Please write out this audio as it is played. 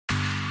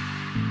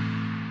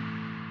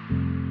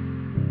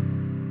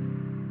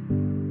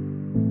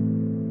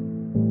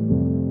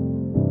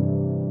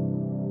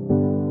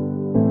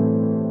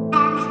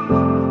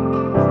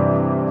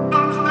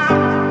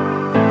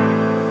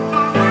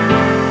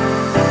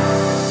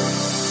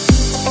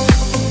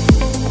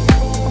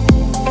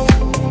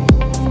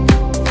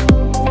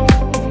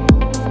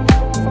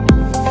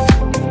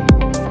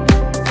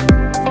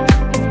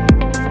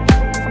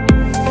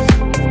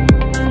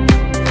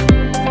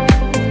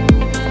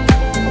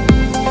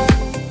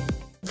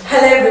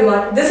Hello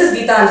everyone, this is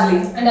Geethanjali.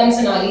 And I'm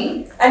Sonali.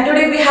 And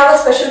today we have a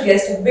special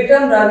guest,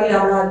 Vikram Ravi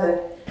Ramanathan.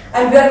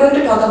 And we are going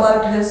to talk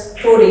about his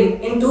foray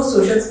into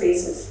social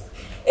spaces.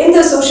 In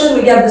the social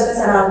media business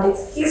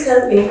analytics, he is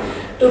helping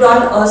to run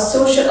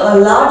a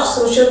large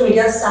social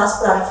media SaaS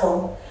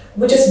platform,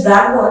 which is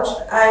Brandwatch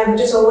and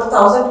which is over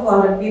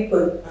 1,200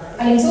 people.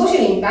 And in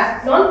social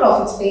impact,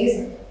 non-profit space,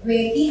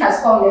 where he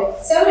has founded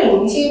several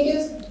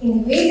initiatives in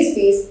the various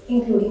space,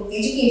 including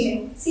education,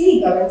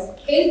 city governance,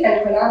 health and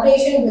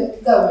collaboration with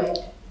government.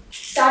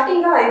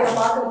 Starting இவரை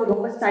பார்க்கும்போது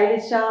ரொம்ப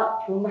ஸ்டைலிஷா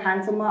ரொம்ப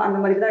ஹேண்ட்ஸமா அந்த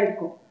மாதிரி தான்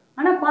இருக்கும்.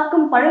 ஆனால்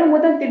பழகும்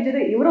போது தான்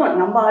தெரிஞ்சது இவரும்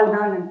நம்ம ஆள்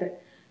தான்ட்டு.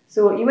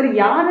 ஸோ இவர்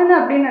யாருன்னு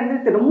அப்படின்னு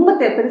வந்து ரொம்ப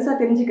பெருசாக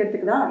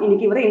தெரிஞ்சுக்கிறதுக்கு தான்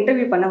இன்னைக்கு இவரை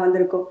இன்டர்வியூ பண்ண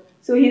வந்திருக்கோம்.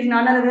 So he's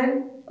none other than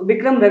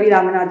Vikram Ravi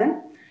Ramanathan.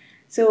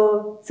 So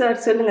sir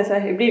சொல்லுங்கள்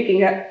சார், எப்படி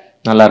இருக்கீங்க?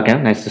 நல்லா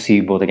இருக்கேன். Nice to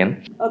see you both again.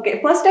 Okay,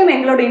 first time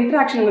எங்களோட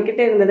இன்ட்ராக்ஷன்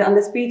உங்ககிட்ட இருந்தது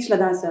அந்த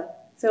ஸ்பீச்சில் தான் சார்.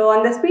 ஸோ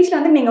அந்த ஸ்பீச்சில்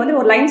வந்து நீங்கள் வந்து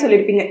ஒரு லைன்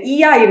சொல்லியிருப்பீங்க,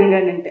 ஈயா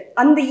இருங்கன்னுட்டு.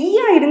 அந்த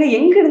ஈயா இருங்க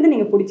எங்கேருந்து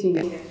நீங்கள்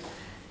பிடிச்சிங்க?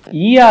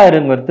 ஈயா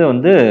இருங்கிறது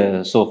வந்து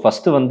ஸோ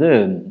ஃபஸ்ட்டு வந்து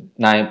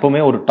நான்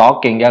எப்போவுமே ஒரு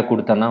டாக் எங்கேயா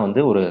கொடுத்தேன்னா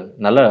வந்து ஒரு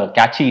நல்ல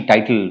கேட்சி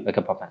டைட்டில்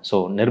வைக்க பார்ப்பேன். ஸோ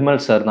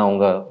நிர்மல் சார் தான்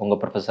உங்கள்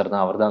ப்ரொஃபஸர்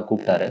தான், அவர் தான்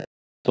கூப்பிட்டாரு.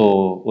 ஸோ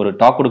ஒரு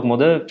டாக்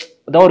கொடுக்கும்போது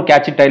ஏதாவது ஒரு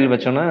கேட்சி டைட்டில்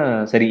வச்சோன்னா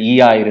சரி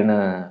ஈயா இருன்னு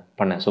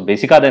பண்ணேன். ஸோ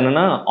பேசிக்காக அது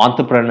என்னென்னா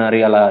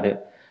ஆண்டர்ப்ரனரியலாக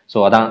ஸோ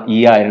அதான்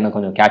ஈயா இருன்னு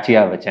கொஞ்சம்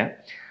கேட்சியாக வச்சேன்.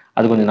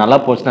 அது கொஞ்சம் நல்லா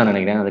போச்சு தான்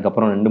நினைக்கிறேன்.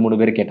 அதுக்கப்புறம் 2-3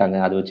 பேர் கேட்டாங்க,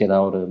 அது வச்சு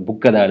ஏதாவது ஒரு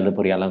புக் எதாவது எழுத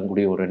போறியாலாம்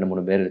கூடிய ஒரு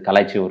 2-3 பேர்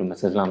கலாய்ச்சி ஒரு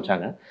மெசேஜ்லாம்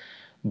அனுப்பிச்சாங்க.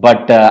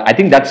 But I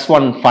think that's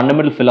one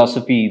fundamental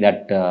philosophy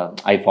that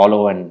I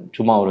follow. And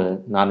சும்மா ஒரு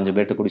 4-5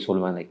 பேர்கிட்ட கூட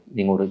சொல்லுவேன், லைக்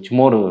நீங்கள்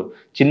சும்மா ஒரு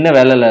சின்ன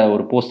வேலையில்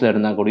ஒரு போஸ்ட்டில்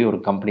இருந்தால் கூட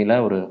ஒரு கம்பெனியில்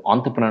ஒரு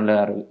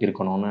ஆண்டர்ப்ரனர்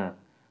இருக்கணும்னு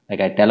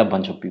like I tell a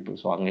bunch of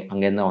people. So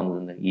அங்கேருந்து தான்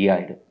வந்தது இந்த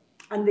ஈஆயிடு.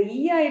 அந்த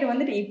ஈஆயிடு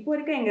வந்துட்டு இப்போ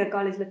இருக்க எங்கள்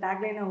காலேஜில்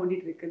டேக்லைனாக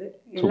ஓடிட்டு இருக்குது.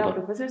 எல்லா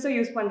ப்ரொஃபஸர்ஸும்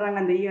யூஸ் பண்ணுறாங்க.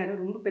 அந்த ஈஆர்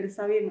ரொம்ப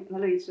பெருசாகவே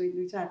நல்ல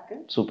ரீச்சாக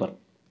இருக்குது. Super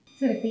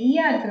sir. இப்போ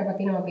ஈஆர் இருக்கிற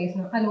பற்றி நம்ம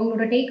பேசணும், அது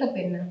உங்களோட டேக்கப்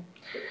என்ன?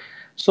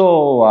 ஸோ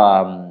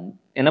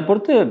என்னை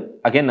பொறுத்து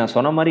அகைன் நான்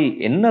சொன்ன மாதிரி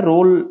என்ன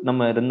ரோல்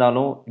நம்ம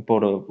இருந்தாலும் இப்போ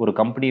ஒரு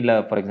கம்பெனியில்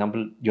for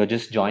example you are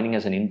just joining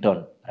us an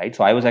intern, right?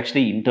 So I was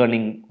actually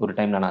interning ஒரு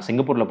டைமில். நான்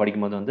சிங்கப்பூரில்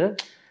படிக்கும்போது வந்து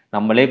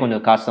நம்மளே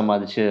கொஞ்சம் காசு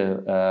சம்பாதிச்சு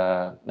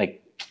லைக்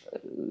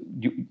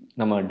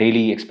நம்ம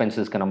டெய்லி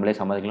எக்ஸ்பென்சஸ்க்கு நம்மளே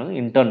சம்பாதிக்கலாம்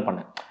இன்டர்ன்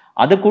பண்ணேன்.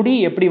 அதை கூடி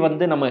எப்படி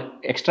வந்து நம்ம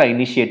எக்ஸ்ட்ரா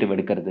இனிஷியேட்டிவ்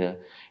எடுக்கிறது.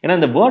 ஏன்னா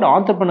இந்த வேர்ட்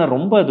ஆண்டர்ப்ரனர்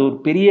ரொம்ப அது ஒரு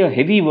பெரிய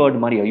ஹெவி வேர்ட்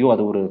மாதிரி, ஐயோ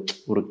அது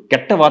ஒரு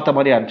கெட்ட வார்த்தை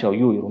மாதிரி ஆரம்பிச்சு,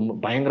 ஐயோ ரொம்ப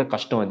பயங்கர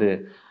கஷ்டம் இது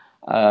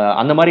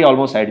அந்த மாதிரி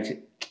ஆல்மோஸ்ட் ஆயிடுச்சு.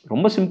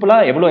 ரொம்ப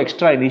சிம்பிளாக எவ்வளோ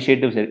எக்ஸ்ட்ரா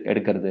இனிஷியேட்டிவ்ஸ்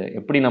எடுக்கிறது,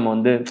 எப்படி நம்ம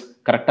வந்து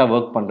கரெக்டாக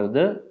ஒர்க்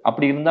பண்ணுறது,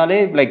 அப்படி இருந்தாலே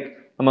லைக்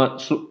நம்ம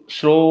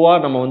ஸ்லோவாக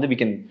நம்ம வந்து we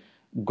can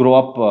grow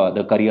up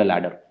the career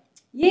ladder.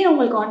 ஏன்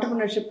உங்களுக்கு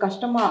ஆண்டர்ப்ரனர்ஷிப்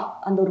கஷ்டமா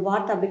அந்த ஒரு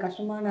வார்த்தை அப்படி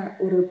கஷ்டமான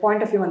ஒரு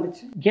பாயிண்ட் ஆஃப் வியூ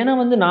வந்துச்சு? ஏன்னா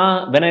வந்து நான்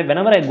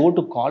whenever I go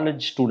to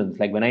college students,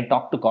 like when I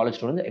talk to college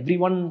students,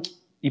 everyone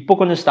இப்போ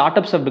கொஞ்சம் start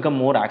ups have become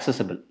more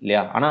accessible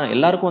இல்லையா? ஆனால்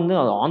எல்லாருக்கும் வந்து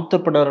அது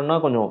ஆண்டர்ப்ரனர்னா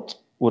கொஞ்சம்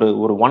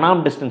ஒரு ஒன்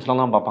ஆர்ம்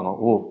டிஸ்டன்ஸ்லாம் தான் பார்ப்பாங்க.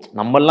 ஓ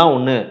நம்மளாம்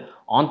ஒன்று,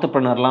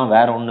 ஆண்டர்ப்ரனர்லாம்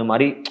வேற ஒன்று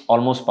மாதிரி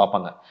ஆல்மோஸ்ட்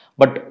பார்ப்பாங்க.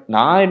 பட்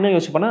நான் என்ன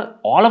யோசிப்பேன்னா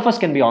all of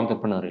us can be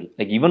entrepreneurial.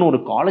 Like even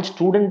ஒரு college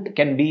student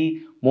can be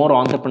more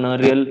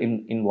entrepreneurial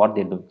in what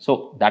they do. So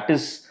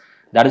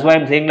that is why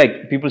I'm saying like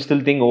people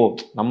still think oh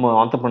நம்ம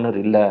entrepreneur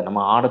இல்லை, நம்ம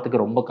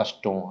ஆடுறதுக்கு ரொம்ப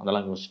கஷ்டம்,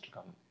 அதெல்லாம் யோசிச்சுட்டு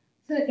இருக்காங்க.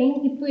 சார்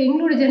இப்போ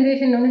எங்களோட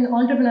ஜென்ரேஷன் வந்து இந்த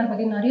ஆண்டர்ப்ரனர்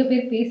பற்றி நிறைய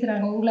பேர்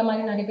பேசுகிறாங்க, உங்களை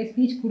மாதிரி நிறைய பேர்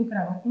ஸ்பீச்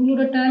கொடுக்குறாங்க.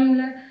 உங்களோட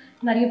டைமில்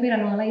நிறைய பேர்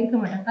அந்த மாதிரிலாம் இருக்க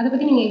மாட்டாங்க. அதை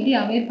பற்றி நீங்கள் எப்படி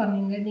அவேர்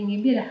பண்ணீங்க, நீங்கள்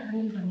எப்படி அதை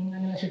ஹேண்டில் பண்ணீங்க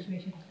அந்த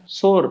சுச்சுவேஷன்?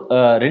 ஸோ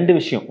 2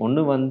 விஷயம்.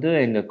 ஒன்று வந்து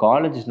எங்கள்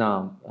காலேஜ்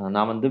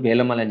நான் வந்து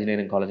வேலம்மாள்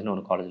இன்ஜினியரிங் காலேஜ்னு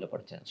ஒரு காலேஜில்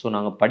படித்தேன். ஸோ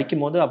நாங்கள்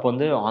படிக்கும் போது அப்போ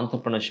வந்து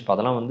ஆண்டர்ப்ரனர்ஷிப்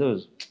அதெல்லாம் வந்து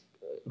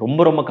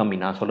ரொம்ப கம்மி.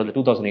 நான் சொல்கிறது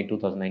 2008,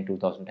 2009,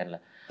 2010.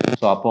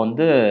 ஸோ அப்போ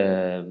வந்து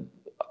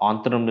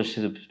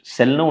ஆண்டர்ப்ரனர்ஷிப்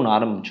செல்னு ஒன்று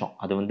ஆரம்பித்தோம்.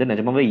 அது வந்து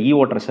நிஜமாவே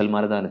ஓட்டுற செல்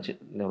மாதிரி தான் இருந்துச்சு.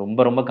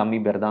 ரொம்ப கம்மி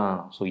பேர் தான்.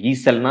 ஸோ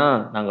செல்னா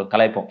நாங்கள்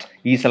கலாய்ப்போம்,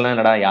 செல்னா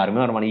என்னடா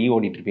யாருமே வர மாதிரி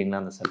ஓடிட்டு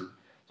இருப்பீங்களா அந்த செல்.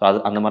 ஸோ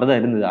அது அந்த மாதிரி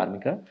தான் இருந்தது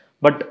ஆரம்பிக்க.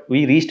 But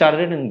we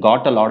restarted and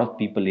got a lot of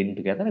people in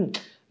together and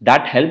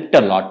that helped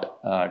a lot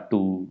to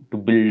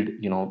build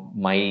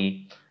my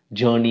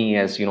journey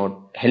as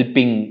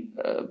helping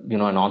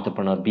an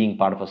entrepreneur, being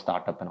part of a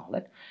startup and all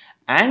that.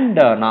 And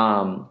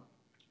நான்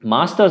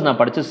masters நான்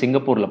படித்தது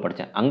சிங்கப்பூரில்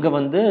படித்தேன். அங்கே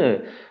வந்து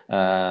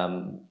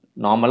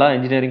நார்மலாக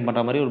engineering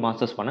பண்ணுற மாதிரி ஒரு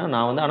மாஸ்டர்ஸ் பண்ணேன்.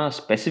 நான் வந்து ஆனால்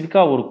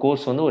ஸ்பெசிஃபிக்காக ஒரு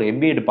கோர்ஸ் வந்து ஒரு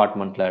MBA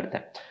டிபார்ட்மெண்ட்டில்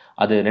எடுத்தேன்.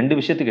 அது 2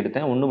 விஷயத்துக்கு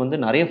எடுத்தேன். ஒன்று வந்து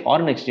நிறைய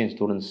ஃபாரின் எக்ஸ்சேஞ்ச்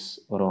ஸ்டூடெண்ட்ஸ்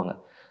வருவாங்க.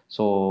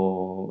 ஸோ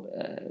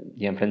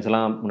என் ஃப்ரெண்ட்ஸ்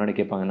எல்லாம் முன்னாடி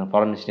கேட்பாங்க, நான்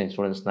ஃபாரின் எக்ஸ்சேஞ்ச்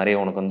ஸ்டூடெண்ட்ஸ் நிறைய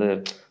உனக்கு வந்து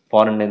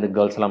ஃபாரின்லேருந்து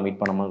கேர்ள்ஸ் எல்லாம்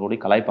மீட் பண்ண மாதிரி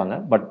கூட கலாய்ப்பாங்க.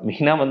 பட்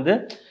மெயினாக வந்து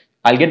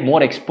I'll get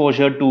more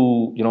exposure to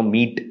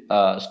meet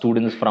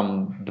students from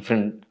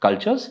different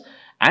cultures.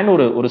 And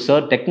ஒரு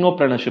சார்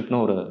டெக்னோப்ரனர்ஷிப்னு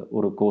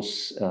ஒரு கோர்ஸ்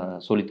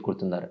சொல்லி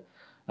கொடுத்துருந்தாரு.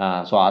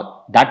 So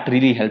that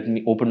really helped me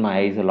open my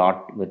eyes a lot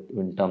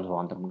in terms of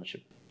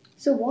entrepreneurship.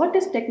 So what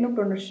is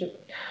technopreneurship?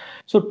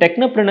 So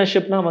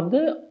technopreneurshipனா வந்து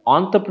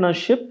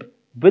entrepreneurship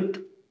with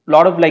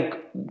lot of like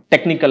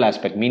technical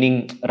aspect, meaning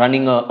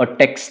running a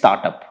tech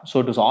startup. So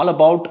it was all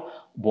about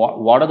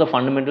what are the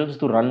fundamentals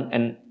to run,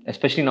 and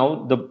especially now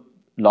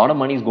a lot of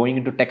money is going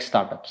into tech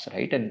startups,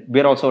 right? And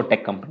we're also a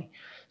tech company.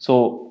 So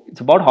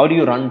it's about how do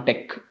you run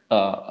tech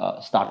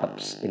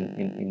startups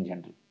in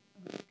general.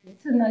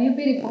 So நிறைய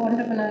பேர் இப்போ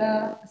ஆண்டர்ப்ரனராக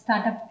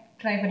start up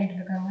try பண்ணிட்டு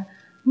இருக்காங்க.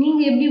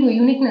 நீங்கள் எப்படி உங்கள்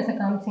யூனிக்னஸை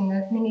காமிச்சிங்க?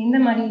 நீங்கள் இந்த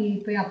மாதிரி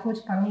போய்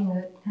அப்ரோச் பண்ணீங்க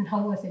and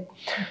how was it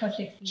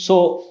first experience? So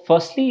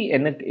firstly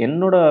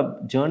என்னோட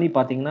ஜேர்னி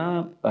பார்த்தீங்கன்னா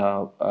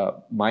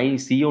my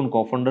CO and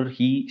co-founder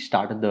he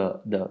started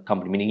the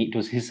company, meaning it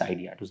was his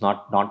idea, it was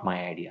not my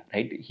idea,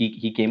 right?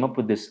 He came up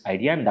with this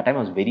idea and that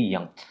time was very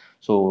young.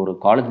 So ஒரு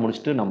college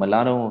முடிச்சுட்டு நம்ம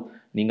எல்லாரும்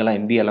நீங்களாம்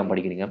MBA எல்லாம்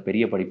படிக்கிறீங்க,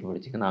 பெரிய படிப்பு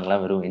படிச்சிங்க,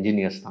 நாங்களாம் வெறும்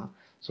என்ஜினியர்ஸ் தான்.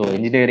 ஸோ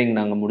என்ஜினியரிங்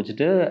நாங்கள்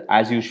முடிச்சுட்டு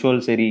ஆஸ் யூஷுவல்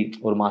சரி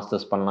ஒரு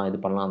மாஸ்டர்ஸ் பண்ணலாம், இது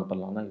பண்ணலாம், அது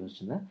பண்ணலாம் தான்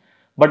யோசிச்சிருந்தேன்.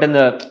 பட் இந்த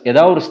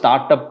ஏதாவது ஒரு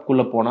ஸ்டார்ட்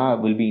அப்குள்ளே போனால்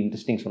வில் பி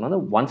இன்ட்ரெஸ்டிங் சொன்னால்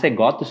once I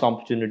got this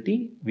opportunity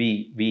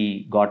we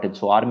got it.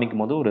 So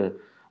ஆரம்பிக்கும் போது ஒரு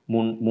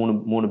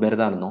மூணு பேர்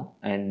தான் இருந்தோம்.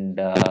 அண்ட்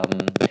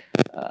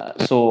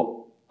ஸோ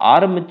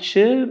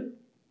ஆரம்பித்து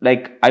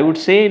லைக் ஐ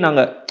வுட் சே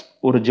நாங்கள்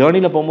ஒரு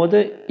ஜேர்னியில் போகும்போது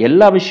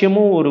எல்லா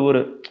விஷயமும்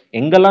ஒரு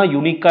எங்கெல்லாம்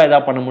யூனிக்காக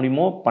எதாவது பண்ண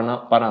முடியுமோ பண்ண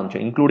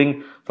ஆரம்பிச்சோம். இன்க்ளூடிங்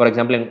ஃபார்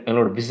எக்ஸாம்பிள்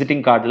எங்களோட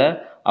விசிட்டிங் கார்டில்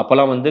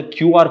அப்போல்லாம் வந்து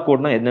QR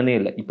கோட்னா என்னன்னே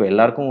இல்லை. இப்போ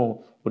எல்லாருக்கும்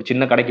ஒரு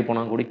சின்ன கடைக்கு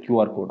போனால் கூட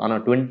QR கோட்,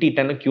 ஆனால்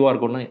 2010 QR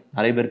கோட்னா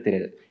நிறைய பேருக்கு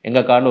தெரியாது.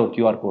 எங்கள் கார்டில் ஒரு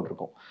QR கோட்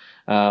இருக்கும்.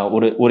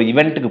 ஒரு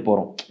ஈவெண்ட்டுக்கு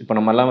போகிறோம், இப்போ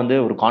நம்மெல்லாம் வந்து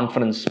ஒரு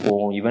கான்ஃபரன்ஸ்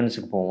போவோம்,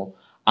 ஈவெண்ட்ஸுக்கு போவோம்,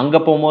 அங்கே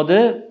போகும்போது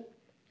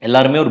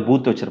எல்லாருமே ஒரு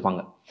பூத்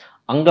வச்சுருப்பாங்க.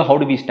 அங்கே how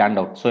to be stand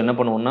out? So என்ன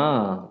பண்ணுவோம்னா,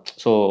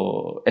 ஸோ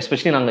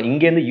எஸ்பெஷலி நாங்கள்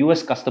இங்கேருந்து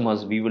US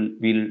customers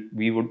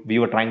we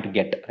were trying to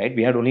get, right?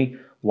 We had only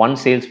one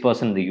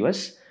salesperson in the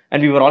US and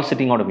we were all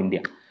sitting out of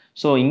India.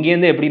 So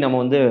இங்கேருந்து எப்படி நம்ம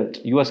வந்து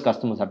US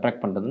customers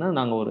attract பண்ணுறதுன்னா,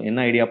 நாங்கள் என்ன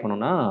ஐடியா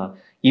பண்ணோம்னா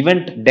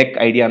ஈவெண்ட் டெக்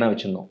ஐடியானா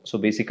வச்சுருந்தோம். So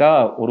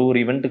பேசிக்காக ஒரு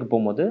ஈவெண்ட்டுக்கு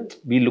போகும்போது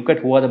we look at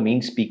who are the main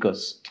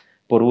speakers.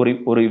 இப்போ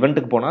ஒரு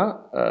ஈவெண்ட்டுக்கு போனால்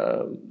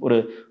ஒரு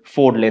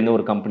ஃபோர்ட்லேருந்து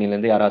ஒரு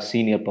கம்பெனிலேருந்து யாராவது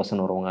சீனியர்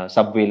பர்சன் வருவாங்க,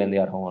 சப்வேலேருந்து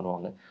யாரும்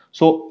வருவாங்க.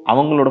 ஸோ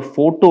அவங்களோட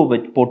ஃபோட்டோ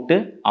போட்டு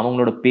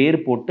அவங்களோட பேர்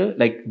போட்டு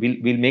like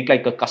will make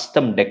like a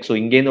custom tech. So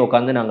இங்கேருந்து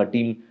உட்காந்து நாங்கள்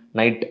டீம்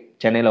நைட்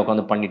சென்னையில்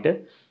உட்காந்து பண்ணிவிட்டு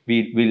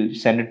will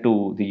send it to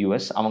the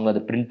US. அவங்க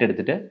அதை பிரிண்ட்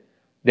எடுத்துகிட்டு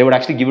they would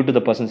actually give it to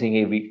the person saying,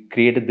 hey, we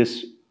created this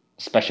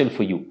special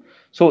for you.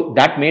 So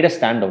that made us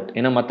stand out.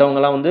 ஏன்னா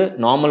மற்றவங்கலாம் வந்து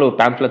normal ஒரு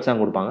pamphlets தான்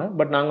கொடுப்பாங்க,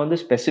 but நாங்கள் வந்து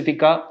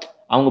ஸ்பெசிஃபிக்காக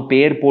அவங்க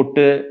பேர்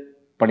போட்டு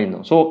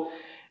பண்ணியிருந்தோம். ஸோ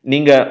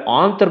நீங்கள்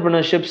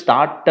ஆண்டர்ப்ரனர்ஷிப்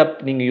ஸ்டார்ட் அப்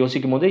நீங்கள்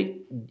யோசிக்கும் போது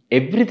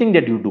every thing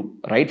that you two,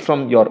 right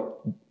from your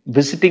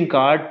visiting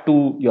card to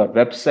your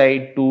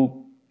website to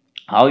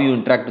how you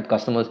interact with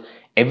customers,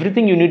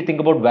 everything you need to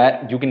think about where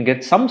you can get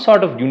some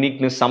sort of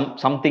uniqueness,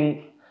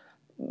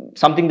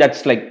 something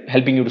that's like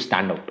helping you to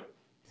stand out.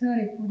 Sir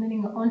இப்போ வந்து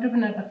நீங்கள்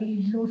entrepreneur பற்றி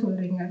இவ்வளோ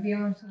சொல்கிறீங்க,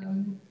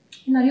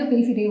 நிறைய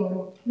பேசிகிட்டே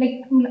வரும். Like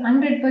உங்களுக்கு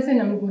 100%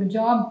 நமக்கு ஒரு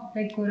ஜாப்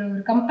லைக் ஒரு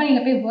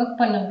கம்பெனியில் போய் ஒர்க்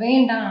பண்ண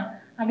வேண்டாம்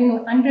அப்படின்னு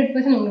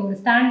 100% உங்களை ஒரு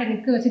ஸ்டாண்டர்ட்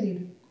நிற்க வச்சது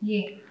இது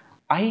ஏ?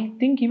 I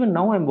think even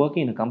now I'm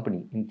working in a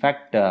company. In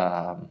fact,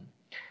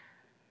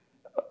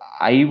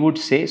 I would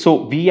say, so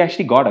we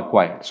actually got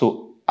acquired. So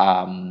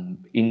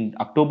in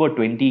October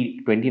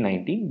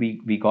 2019,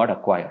 we got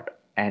acquired.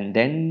 And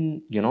then,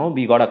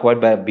 we got acquired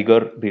by a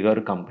bigger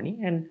company.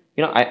 And,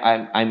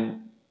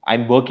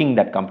 I'm working in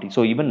that company.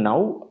 So even now,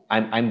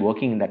 I'm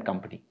working in that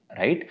company,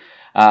 right?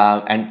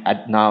 And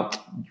now,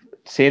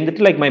 saying that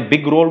like my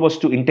big role was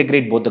to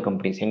integrate both the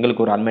companies.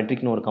 எங்களுக்கு ஒரு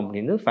Unmetric ஒரு company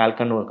இருந்து,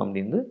 Falcon ஒரு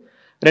company இருந்து,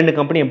 ரெண்டு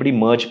company எப்படி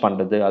merge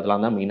பண்ணுறது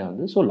அதெல்லாம் தான் மெயினாக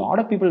இருந்து. So lot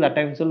of people that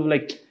time சொல்ல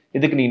like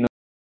இதுக்கு நீ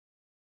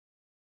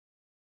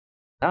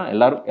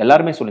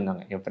எல்லாருமே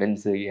சொல்லியிருந்தாங்க. என்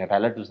ஃப்ரெண்ட்ஸு, என்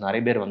ரிலேட்டிவ்ஸ்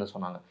நிறைய பேர் வந்து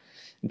சொன்னாங்க.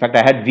 In fact,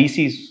 I had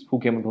VCs who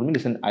came and told me,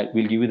 listen, I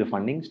will give you the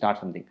funding, start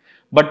something.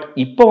 But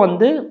இப்போ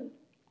வந்து,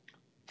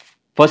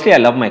 firstly, I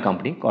love my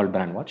company called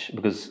Brandwatch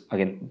because,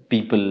 again,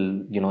 people,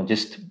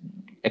 just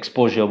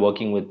exposure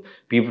working with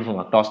people from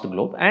across the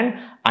globe. And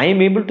I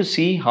am able to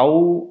see how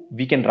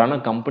we can run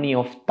a company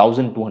of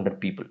 1,200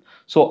 people.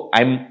 So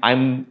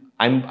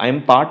I'm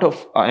part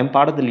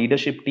of the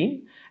leadership team,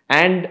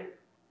 and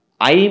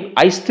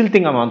I still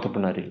think I'm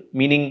entrepreneurial,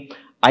 meaning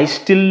I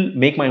still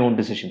make my own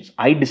decisions.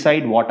 I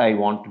decide what I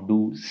want to do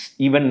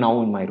even now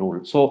in my role.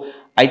 So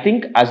I think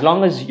as long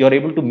as you're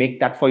able to make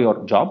that for your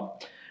job,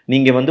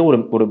 நீங்கள் வந்து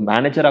ஒரு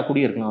மேனேஜராக கூட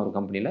இருக்கலாம் ஒரு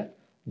கம்பெனியில்,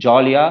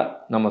 ஜாலியாக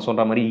நம்ம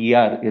சொல்கிற மாதிரி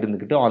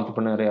இருந்துக்கிட்டு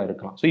ஆண்டர்ப்ரனராக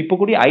இருக்கலாம். ஸோ இப்போ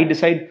கூட I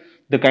decide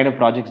the kind of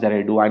projects that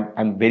I do.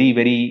 I'm very,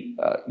 very,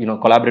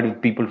 collaborate with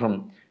people from,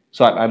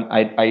 so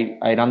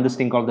I run this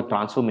thing called the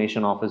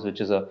Transformation Office,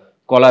 which is a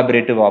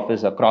collaborative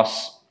office across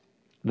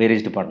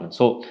various departments.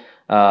 So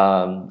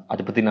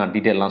அதை பற்றி நான்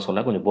டீட்டெயிலாம் சொல்ல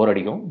கொஞ்சம் போர்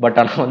அடிக்கும். But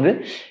ஆனால் வந்து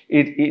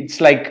it's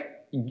like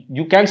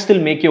you can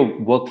still make your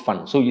work fun.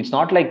 So it's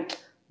not like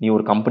நீ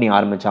ஒரு கம்பெனி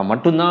ஆரம்பித்தா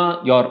மட்டும்தான்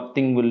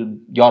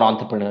your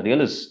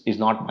entrepreneurial is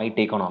not my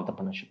take on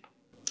entrepreneurship.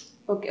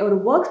 Okay, ஒரு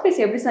ஒர்க்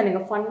ஸ்பேஸ் எப்படி சார்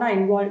நீங்கள் ஃபன்னாக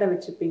இன்வால்வ்டாக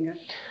வச்சுப்பீங்க?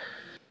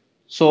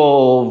 ஸோ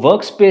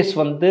ஒர்க் ஸ்பேஸ்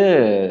வந்து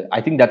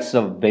I think that's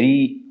a very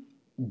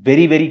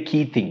very very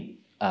key thing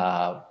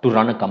to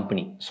run a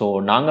company. So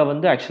நாங்கள்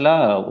வந்து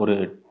ஆக்சுவலாக ஒரு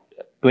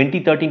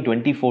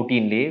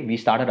 2013-2014 we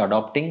started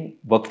adopting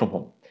work from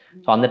home.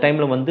 So on the time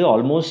வந்து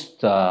almost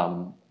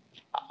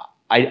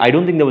I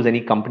don't think there was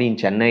any company in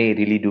Chennai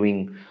really doing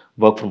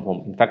work from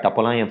home. In fact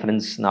அப்போல்லாம் என்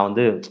friends நான்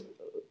வந்து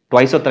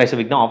twice or thrice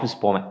week தான் office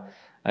போவேன்.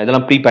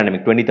 இதெல்லாம் pre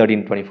pandemic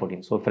 2013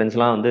 2014. So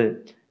ஃப்ரெண்ட்ஸ்லாம் வந்து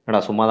என்னடா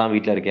சும்மா தான்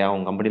வீட்டில் இருக்கியா,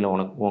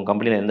 உன்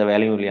கம்பெனியில் எந்த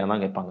வேலையும் இல்லையா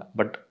தான் கேட்பாங்க.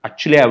 But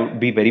actually I would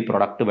be very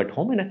productive at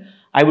home and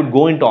I would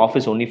go in to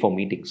office only for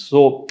meetings.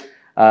 So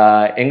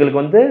எங்களுக்கு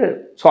வந்து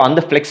ஸோ அந்த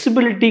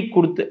ஃப்ளெக்சிபிலிட்டி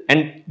கொடுத்து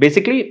and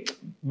basically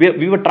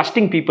we were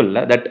trusting people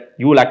that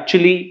you will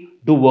actually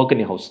two work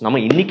in house. நம்ம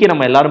இன்னைக்கே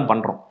நம்ம எல்லாரும்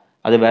பண்ணுறோம்,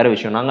 அது வேற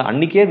விஷயம். நாங்கள்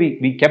அன்னைக்கே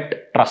we kept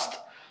trust.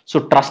 So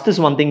trust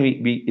is one thing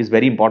is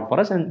very important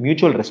for us and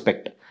mutual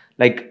respect.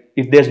 Like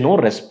if there's no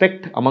respect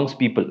amongst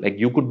people, like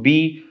you could be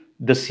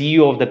the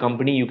CEO of the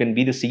company, you can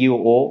be the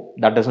COO,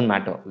 that doesn't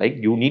matter. Like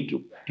you need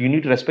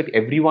to respect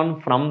everyone,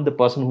 from the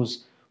person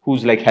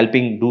who's like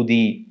helping do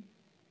the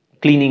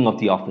cleaning of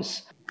the office.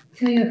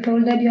 So you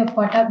told that you are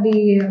part of the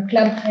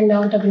club and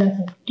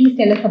entrepreneurs. Please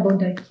tell us about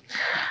that.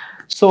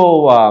 So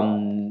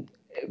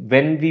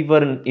when we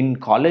were in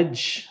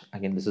college,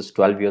 again this is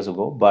 12 years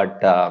ago, but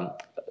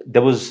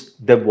there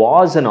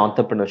was an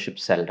entrepreneurship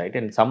cell, right?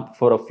 And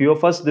for a few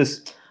of us, this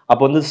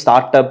அப்போ வந்து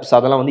start ups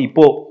அதெல்லாம் வந்து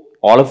இப்போ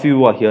all of you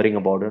are hearing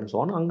about and so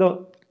on. அங்கே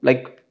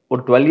like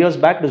ஒரு 12 years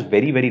back it was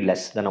very very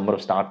less, the number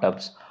of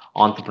startups,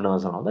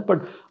 entrepreneurs and all that,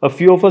 but a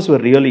few of us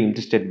were really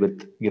interested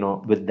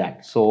with that.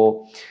 So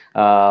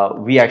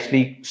we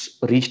actually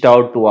reached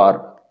out to our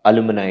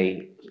alumni,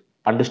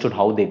 understood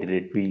how they did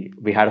it.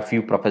 We had a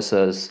few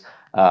professors,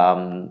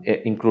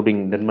 including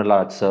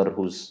Nirmala sir,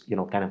 who's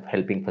kind of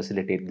helping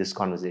facilitate this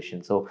conversation.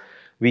 So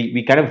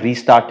we kind of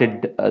restarted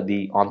the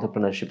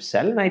entrepreneurship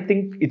cell, and I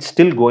think it's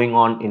still going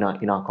on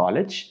in our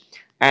college,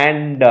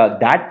 and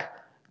that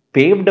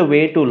paved the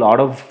way to a lot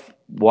of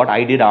what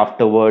I did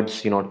afterwards,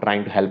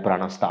 trying to help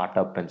run a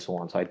startup and so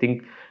on. So I think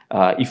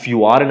if you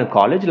are in a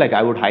college, like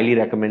I would highly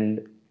recommend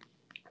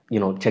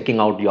checking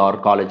out your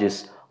college's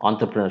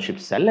entrepreneurship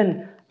cell and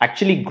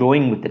actually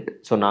growing with it.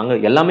 So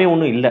நாங்கள் எல்லாமே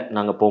ஒன்றும் இல்லை,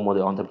 நாங்கள்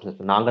போகும்போது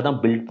entrepreneurship நாங்கள் தான்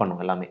build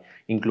பண்ணோம் எல்லாமே,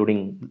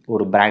 இன்க்ளூடிங்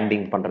ஒரு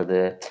பிராண்டிங்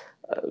பண்ணுறது,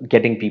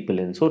 getting people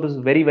in. So it was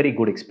a very very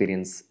good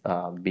experience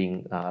being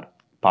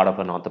part of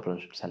an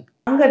entrepreneurship cell.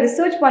 அங்க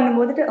ரிசர்ச்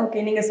பண்ணும்போது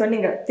ஓகே நீங்க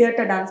சொன்னீங்க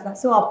தியேட்டர் டான்ஸ் தான்.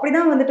 ஸோ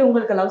அப்படிதான் வந்துட்டு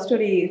உங்களுக்கு லவ்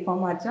ஸ்டோரி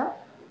ஃபார்ம் ஆச்சா?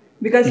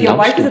 Because your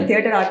wife is a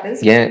theater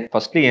artist.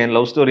 Firstly N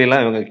love story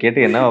எல்லாம் இவங்க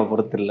கேட்டு என்ன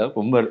பொறுத்து இல்லை,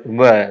 ரொம்ப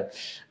ரொம்ப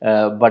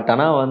பட்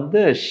ஆனால்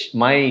வந்து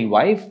my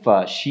wife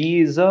she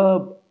is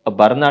a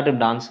Bharatanatyam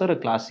dancer, a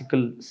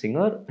classical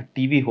singer, a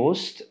TV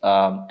host,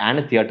 and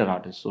a theater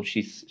artist. So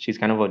she's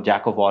kind of a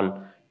jack of all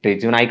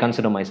trades. Even I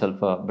consider myself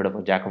a bit of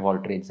a jack of all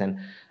trades. And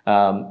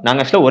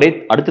நாங்கள் ஆக்சுவலாக ஒரே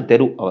அடுத்த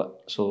தெரு.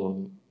 So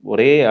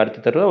ஒரே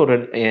அடுத்த தெரு. ஒரு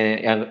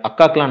என்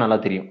அக்காக்கெலாம் நல்லா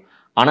தெரியும்.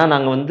 ஆனால்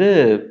நாங்கள் வந்து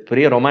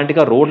பெரிய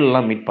ரொமான்டிக்காக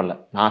ரோட்லலாம் மீட் பண்ணல.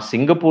 நான்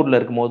சிங்கப்பூரில்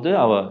இருக்கும்போது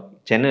அவள்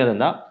சென்னையில்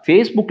இருந்தால்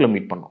ஃபேஸ்புக்கில்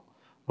மீட் பண்ணோம்.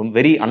 ரொம்ப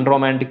வெரி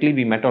அன்ரொமான்டிக்லி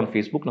வி மெட் ஆன்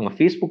ஃபேஸ்புக். நாங்கள்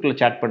ஃபேஸ்புக்கில்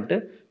சேட் பண்ணிட்டு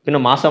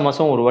பின்ன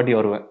மாதம் ஒரு வாட்டி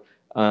வருவேன்.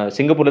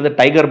 சிங்கப்பூர்லேருந்து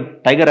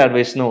டைகர்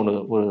ஏர்வேஸ்னு ஒரு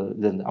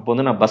இது இருந்து அப்போ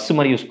வந்து நான் பஸ்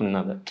மாதிரி யூஸ்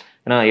பண்ணியிருந்தேன்.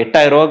 ஏன்னா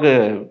 8000 ரூபாய்க்கு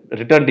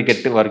ரிட்டர்ன்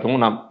டிக்கெட்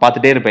வரைக்கும் நான்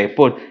பார்த்துட்டே இருப்பேன்.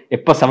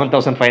 எப்போ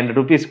 7500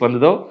 rupees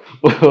வந்ததோ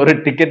ஒரு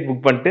டிக்கெட்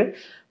புக் பண்ணிட்டு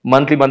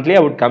monthly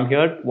I would come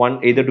here, one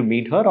either to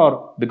meet her or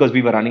because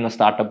we were running a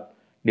startup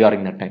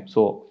during that time.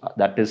 So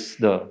that is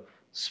the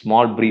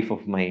small brief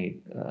of my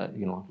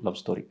love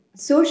story.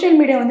 Social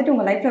media வந்துட்டு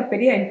உங்க லைஃப்ல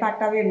பெரிய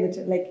இம்பாக்டாவே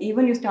இருந்துச்சு. Like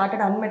even you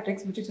started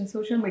Unmetrics, which is a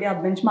social media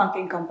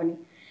benchmarking company.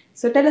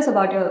 So tell us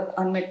about your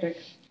Unmetric.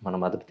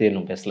 நம்ம அதை பற்றி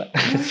இன்னும் பேசல.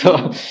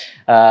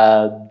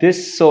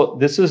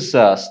 this is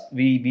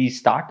we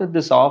started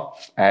this off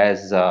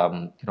as a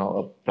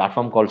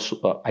platform called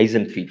Eyes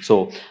and Feet. So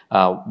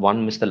one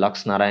Mr.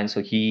 Lux Narayan,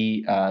 so he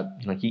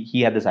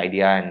had this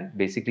idea, and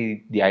basically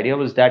the idea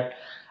was that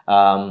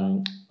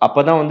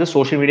அப்போதான் வந்து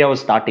social media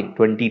was starting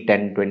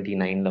 2010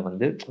 2009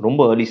 வந்து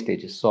ரொம்ப early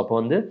stages. So அப்போ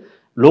வந்து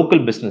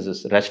local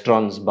businesses,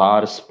 restaurants,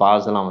 parse,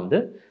 ஸ்பாஸ் எல்லாம் வந்து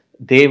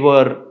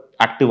தேவர்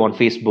active on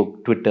Facebook,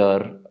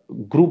 Twitter,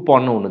 group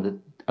ஆன்னு ஒன்று.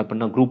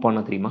 அப்படின்னா குரூப்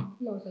ஆனா தெரியுமா?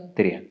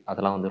 தெரியாது.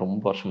 அதெல்லாம் வந்து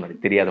ரொம்ப வருஷம் முன்னாடி,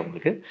 தெரியாது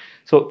உங்களுக்கு.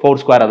 ஸோ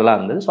Foursquare அதெல்லாம்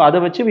இருந்தது. ஸோ அதை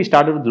வச்சு we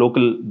started with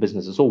local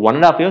businesses. So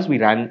 1.5 years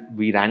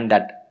we ran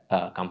that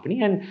company,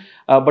 and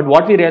but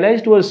what we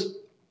realized was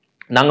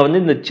நாங்கள் வந்து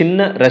இந்த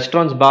சின்ன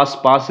restaurants, parse,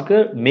 ஸ்பாஸுக்கு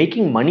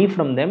making money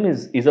from them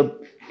is a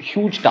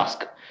huge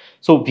task.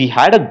 So we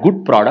had a good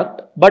product,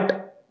 but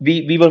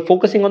we were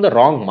focusing on the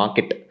wrong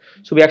market.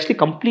 So we actually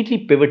completely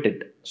pivoted.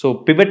 So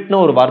pivot na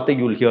ஒரு வார்த்தை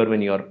you will hear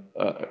when you are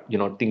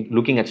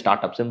looking at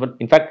startups.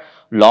 In fact,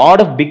 lot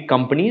of big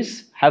companies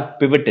have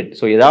pivoted.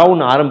 So ஏதாவது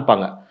ஒன்று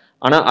ஆரம்பிப்பாங்க,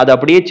 ஆனால் அது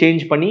அப்படியே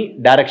change பண்ணி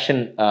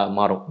direction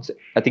மாறும்.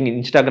 I think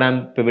Instagram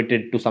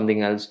pivoted to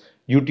something else,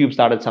 YouTube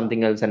started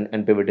something else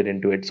and pivoted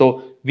into it. So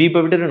we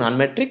pivoted on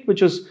Unmetric,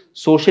 which was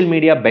social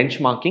media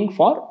benchmarking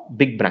for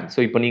big brands.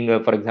 So இப்போ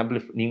நீங்கள் for example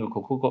if நீங்கள்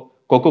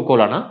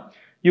Coca-Cola na,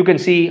 you can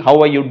see how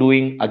are you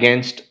doing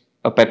against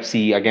a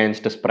Pepsi,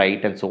 against a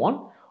Sprite and so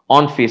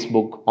on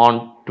Facebook, on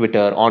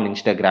Twitter, on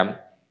Instagram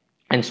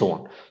and so on.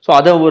 So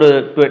other were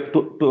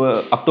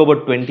October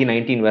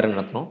 2019 where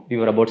we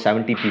were about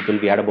 70 people.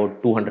 We had about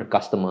 200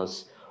 customers,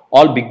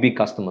 all big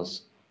customers.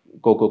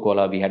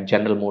 Coca-Cola, we had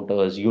General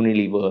Motors,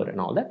 Unilever and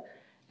all that.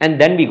 And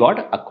then we got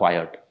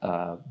acquired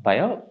by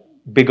a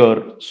bigger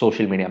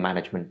social media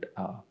management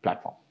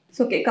platform.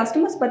 So okay,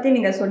 customers பத்தி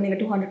நீங்க சொன்னீங்க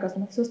 200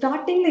 customers. So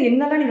startingல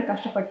என்னலாம் நீங்க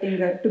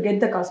கஷ்டப்பட்டீங்க to get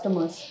the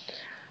customers?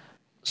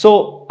 So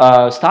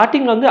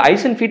startingல வந்து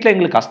ice and feetல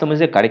எங்களுக்கு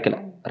customers கிடைக்கல,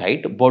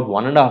 right? About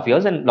 1.5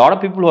 years, and lot of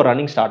people who are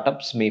running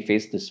startups may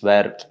face this,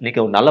 where நீங்க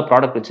ஒரு நல்ல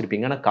ப்ராடக்ட்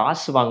வச்சிருப்பீங்க ஆனா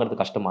காசு வாங்குறது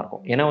கஷ்டமா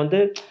இருக்கும். ஏன்னா வந்து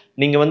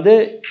நீங்க வந்து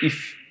if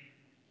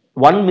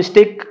one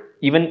mistake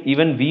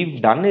even we've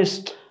done is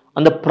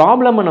அந்த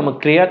ப்ராப்ளமை நம்ம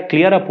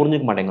கிளியரா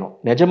புரிஞ்சுக்க மாட்டேங்கிறோம்.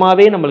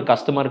 நிஜமாவே நம்மளுக்கு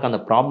கஸ்டமருக்கு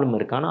அந்த ப்ராப்ளம்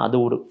இருக்கானா அது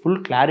ஒரு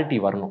ஃபுல் கிளாரிட்டி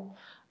வரணும்.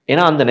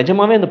 ஏன்னா அந்த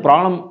நிஜமாவே அந்த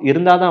ப்ராப்ளம்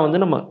இருந்தால் தான்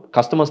வந்து நம்ம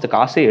கஸ்டமர்ஸ்க்கு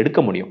காசே எடுக்க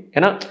முடியும்.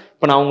 ஏன்னா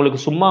இப்போ நான் உங்களுக்கு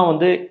சும்மா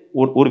வந்து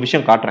ஒரு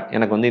விஷயம் காட்டுறேன்,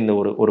 எனக்கு வந்து இந்த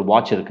ஒரு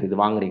வாட்ச் இருக்குது,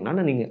 இது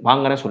வாங்குறீங்களான்னு நீங்கள்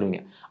வாங்குறேன்னு சொல்லுவீங்க.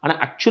 ஆனால்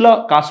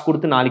ஆக்சுவலாக காசு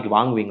கொடுத்து நாளைக்கு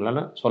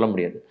வாங்குவீங்களான்னு சொல்ல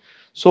முடியாது.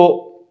 ஸோ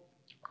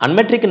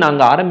அன்மெட்ரிக்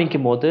நாங்கள்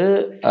ஆரம்பிக்கும் போது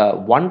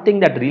one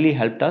thing that really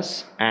helped as,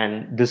 and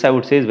this I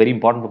would say is very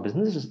important for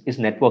business,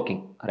 is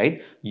networking, right?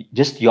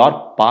 Just your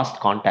past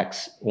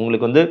contacts.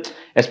 உங்களுக்கு வந்து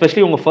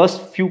எஸ்பெஷலி உங்கள்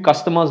ஃபர்ஸ்ட் ஃபியூ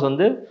கஸ்டமர்ஸ்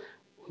வந்து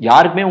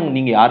யாருக்குமே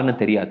நீங்கள் யாருன்னு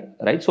தெரியாது,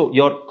 right? So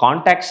your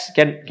contacts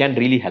can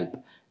really help.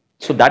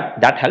 So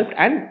that help.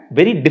 And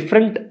very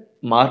different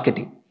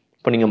marketing.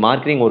 இப்போ நீங்கள்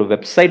மார்க்கெட்டிங் ஒரு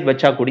வெப்சைட்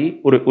வச்சா கூடி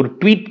ஒரு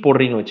ட்வீட்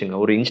போடுறீங்கன்னு வச்சுங்க,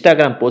 ஒரு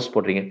இன்ஸ்டாகிராம் போஸ்ட்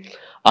போடுறீங்க,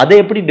 அதை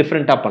எப்படி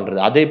டிஃப்ரெண்ட்டாக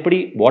பண்ணுறது, அதை எப்படி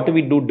what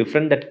we do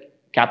different that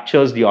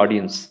captures the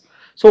audience.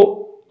 So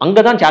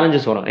அங்கே தான்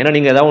சேலஞ்சஸ் வரும். ஏன்னா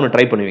நீங்கள் ஏதாவது ஒன்று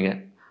ட்ரை பண்ணுவீங்க,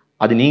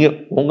 அது நீங்கள்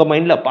உங்கள்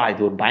மைண்டில் அப்பா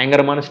இது ஒரு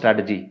பயங்கரமான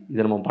ஸ்ட்ராட்டஜி,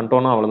 இதை நம்ம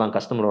பண்ணிட்டோம்னா அவ்வளோதான்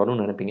கஸ்டமர்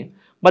வரும்னு நினைப்பீங்க.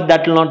 But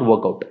that will not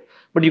work out.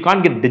 But you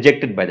can't get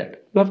dejected by that.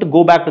 You have to go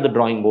back to the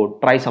drawing board,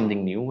 try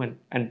something new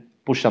and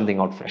push something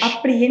out fresh.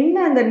 அப்படி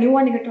என்ன அந்த நியூவா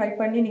நீங்க try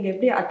பண்ணி நீங்க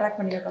எப்படி attract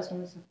பண்ணீங்க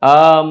customers?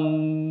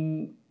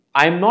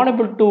 I'm not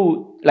able to,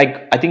 like,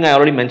 I think I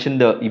already mentioned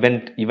the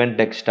event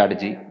deck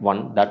strategy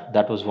one.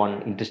 That was one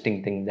interesting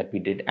thing that we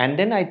did. And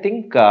then I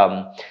think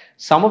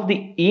some of the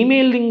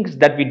emailings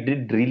that we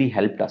did really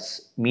helped us.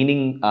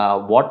 Meaning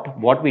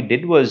what we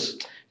did was,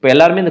 இப்போ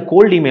எல்லாருமே இந்த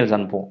gold emails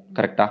அனுப்புவோம்,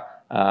 கரெக்டா?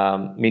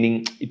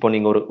 Meaning இப்போ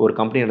நீங்கள் ஒரு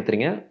company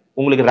எடுத்துறீங்க,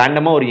 உங்களுக்கு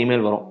ரேண்டமாக ஒரு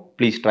இமெயில் வரும்,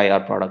 ப்ளீஸ் ட்ரை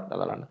ஆர் ப்ராடக்ட்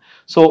அதெல்லாம்.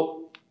 ஸோ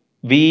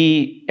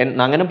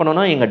நாங்கள் என்ன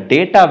பண்ணோம்னா எங்கள்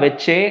டேட்டா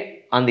வச்சே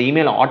அந்த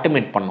இமெயிலை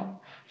ஆட்டோமேட் பண்ணோம்.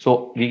 ஸோ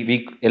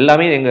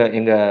எல்லாமே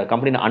எங்கள்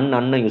கம்பெனியில்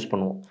அண்ணை யூஸ்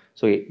பண்ணுவோம்.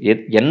 ஸோ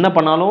என்ன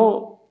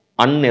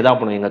பண்ணாலும் எதா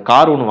பண்ணுவோம். எங்கள்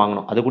கார் ஒன்று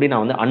வாங்கினோம், அது கூட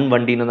நான் வந்து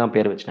வண்டின்னு தான்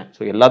பேர் வச்சிட்டேன்.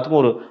 ஸோ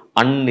எல்லாத்துக்கும் ஒரு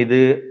இது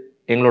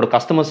எங்களோட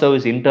கஸ்டமர்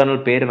சர்வீஸ்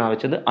இன்டர்னல் பேர் நான்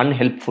வச்சது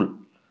அன்ஹெல்ப்ஃபுல்.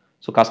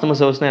 ஸோ கஸ்டமர்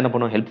சர்வீஸ்னால் என்ன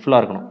பண்ணுவோம்,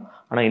 ஹெல்ப்ஃபுல்லாக இருக்கணும்.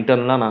 ஆனால்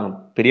இன்டர்னலாக நாங்கள்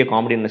பெரிய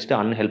காமெடி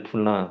நினச்சிட்டு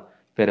அன்ஹெல்ப்ஃபுல்னா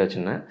பேர்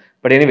வச்சுருந்தேன்.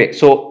 பட் எனிவே,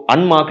 ஸோ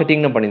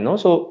மார்க்கெட்டிங்னு பண்ணியிருந்தோம்.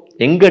 ஸோ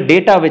எங்கள்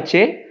டேட்டா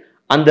வச்சே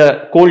அந்த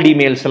கோல்ட்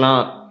இமெயில்ஸ் எல்லாம்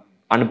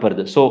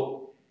அனுப்புறது. So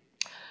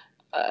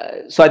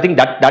I think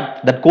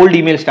that cold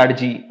email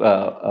strategy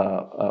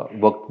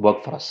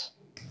work for us.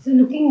 So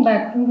looking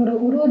back, உங்களோட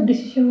ஒரு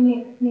டிசிஷனுமே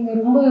நீங்கள்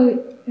ரொம்ப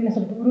என்ன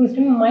சொல்கிறது, ஒரு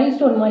விஷயம் மைல்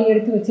ஸ்டோன் மாதிரி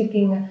எடுத்து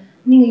வச்சுருக்கீங்க.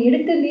 நீங்கள்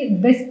எடுத்ததுலேயே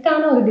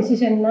பெஸ்ட்டான ஒரு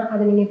டிசிஷன்னா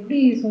அதை நீங்கள் எப்படி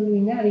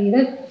சொல்லுவீங்க? அது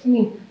எதை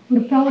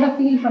ஒரு ப்ரௌடாக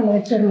ஃபீல் பண்ண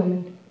வச்ச ஒரு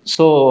moment?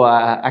 So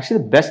actually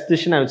the best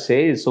decision I would say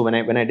is, so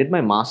when I did my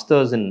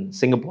masters in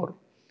Singapore,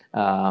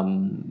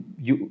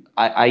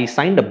 I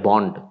signed a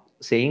bond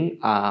saying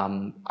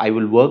I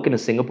will work in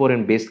a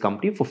Singaporean based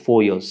company for 4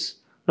 years.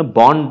 The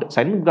bond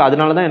signed,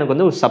 adanaala dhaan enakku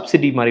vandu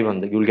subsidy mari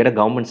vandu, you will get a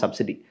government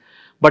subsidy.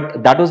 But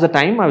that was the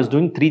time I was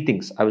doing 3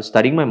 things. I was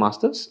studying my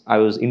masters,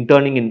 I was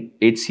interning in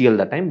HCL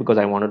that time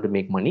because I wanted to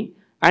make money,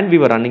 and we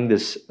were running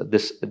this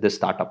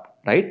startup,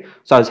 right?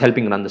 So I was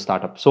helping run the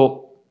startup. So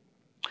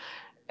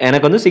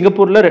எனக்கு வந்து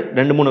சிங்கப்பூரில்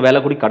 2-3 வேலை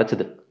கூட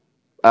கிடச்சிது,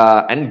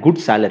 and good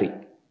salary.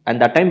 And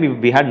that time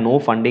we had no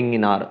funding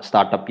in our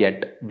startup yet.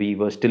 We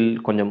were still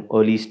கொஞ்சம்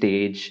early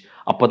stage.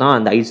 அப்போ தான்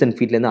அந்த ஐஸ் அண்ட்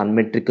ஃபீட்லேருந்து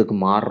அன்மெட்ரிக்கு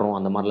மாறுறோம்,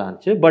 அந்த மாதிரிலாம்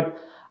இருந்துச்சு. But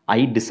I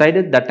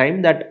decided that time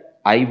that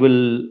I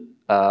will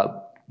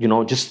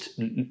just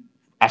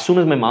as soon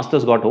as my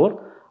masters got over,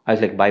 I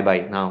was like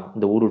bye நான்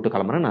இந்த ஊர் விட்டு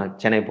கிளம்புறேன், நான்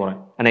சென்னை போகிறேன்.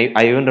 And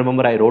I even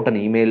remember I wrote an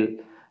email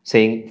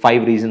saying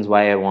 5 reasons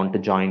why I want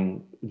to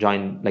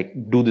join like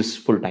do this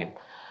full time.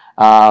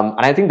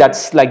 And I think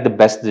that's like the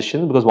best decision,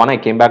 because one, I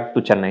came back to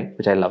Chennai,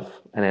 which I love,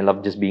 and I love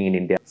just being in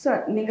India. Sir,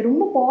 நீங்க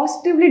ரொம்ப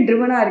positively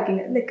ட்ரிவனா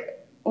இருக்கீங்க. Like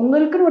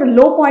உங்களுக்கு ஒரு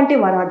low பாயிண்டே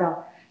வராதா?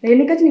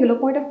 என்னைக்காச்சும் நீங்க low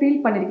பாயிண்டா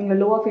feel பண்ணிருக்கீங்க,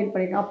 லோவா ஃபீல்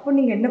பண்ணிருக்கீங்க, அப்போ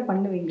நீங்க என்ன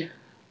பண்ணுவீங்க?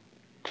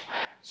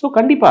 So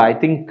kandipa, I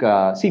think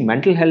see,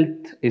 mental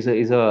health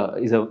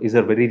is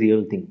a very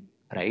real thing,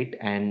 right?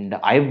 And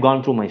I've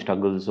gone through my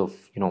struggles of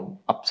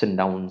ups and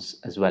downs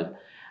as well.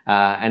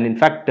 And in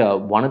fact,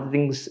 one of the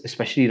things,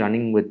 especially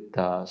running with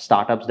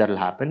startups, that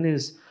will happen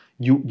is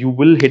you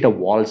will hit a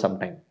wall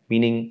sometime,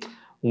 meaning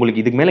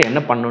உங்களுக்கு இதுக்கு மேலே என்ன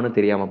பண்ணணும்னு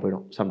தெரியாமல்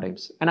போயிடும்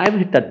sometimes. And I've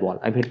hit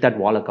that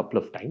wall a couple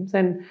of times.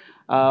 And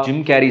Jim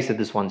Carrey said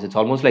this once, it's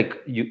almost like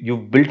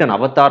you've built an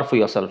avatar for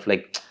yourself.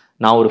 Like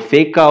நான் ஒரு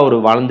ஃபேக்காக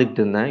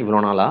வாழ்ந்துக்கிட்டு இருந்தேன் இவ்வளோ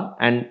நாளாக,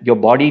 and your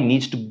body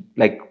needs to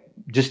like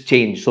just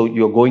change, so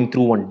you're going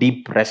through one deep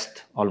rest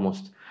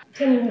almost.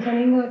 So நீங்கள்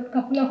சொன்னீங்க ஒரு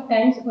couple of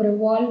times ஒரு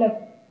வாலில்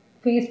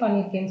ஃபேஸ்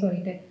பண்ணியிருக்கேன்னு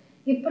சொல்லிட்டு,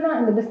 இப்போ நான்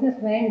இந்த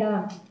பிஸ்னஸ்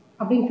வேண்டாம்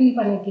அப்படின்னு ஃபீல்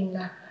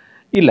பண்ணியிருக்கீங்களா?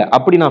 இல்லை,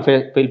 அப்படி நான்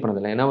ஃபீல்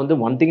பண்ணதில்லை. ஏன்னா வந்து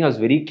one thing I was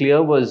very clear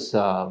was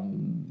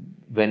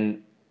when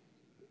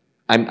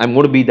I'm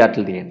going to be that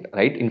till the end,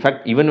 right? In fact,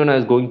 even when I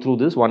was going through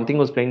this, one thing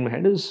was playing in my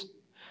head is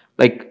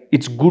like,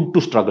 it's good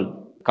to struggle.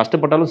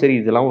 கஷ்டப்பட்டாலும் சரி,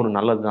 இதெல்லாம் ஒரு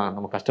நல்லது தான்.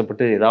 நம்ம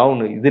கஷ்டப்பட்டு ஏதாவது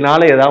ஒன்று,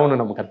 இதனால ஏதாவது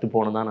ஒன்று நம்ம கற்று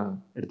போகணும் தான் நான்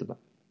எடுத்துப்பேன்.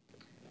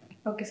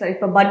 ஓகே சார்,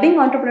 இப்போ பட்டிங்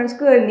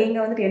ஆண்டர்பிரினர்ஸ்க்கு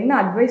நீங்கள் வந்துட்டு என்ன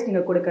அட்வைஸ்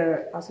நீங்கள் கொடுக்க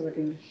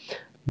ஆசைப்படுறீங்க?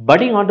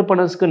 பட்டிங்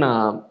ஆண்டர்பிரினர்ஸ்க்கு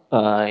நான்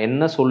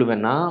என்ன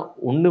சொல்லுவேன்னா,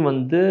 ஒன்று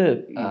வந்து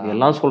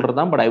எல்லாம் சொல்கிறது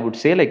தான், but I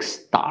would say like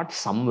start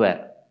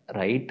somewhere,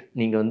 right?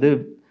 நீங்கள் வந்து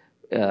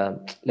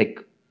லைக்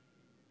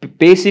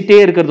பேசிட்டே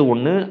இருக்கிறது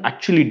ஒன்று,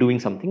 actually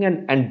doing something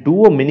and two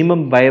a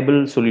minimum viable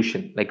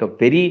solution. Like a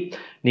very,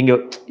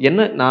 நீங்கள்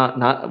என்ன,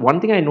 நான் one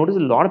thing I notice,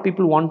 lot of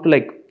people want to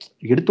like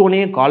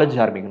எடுத்தோடனே college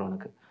ஆரம்பிக்கணும்.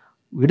 எனக்கு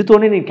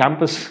எடுத்தோடனே நீ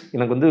கேம்பஸ்,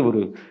 எனக்கு வந்து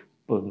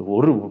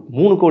ஒரு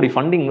 3 கோடி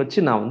ஃபண்டிங்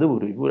வச்சு நான் வந்து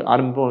ஒரு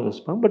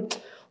ஆரம்பிப்போம். பட்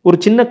ஒரு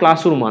சின்ன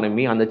கிளாஸ் ரூம்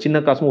ஆரம்பி, அந்த சின்ன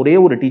கிளாஸ் ரூம் ஒரே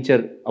ஒரு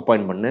டீச்சர்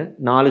அப்பாயிண்ட் பண்ணு,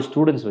 4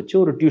 ஸ்டூடெண்ட்ஸ் வச்சு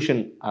ஒரு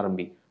டியூஷன்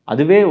ஆரம்பி,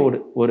 அதுவே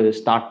ஒரு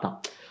ஸ்டார்ட் தான்.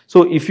 So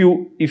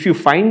if you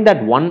find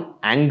that one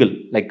angle,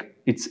 like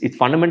it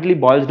fundamentally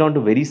boils down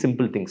to very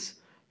simple things.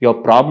 Your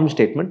problem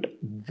statement,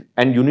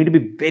 and you need to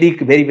be very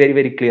very very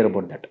very clear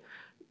about that.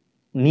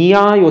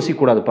 நீயா யோசிக்க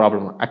கூடாது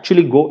problem.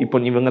 Actually கோ, இப்போ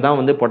இவங்க தான்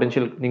வந்து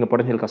நீங்கள்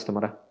potential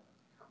கஸ்டமரா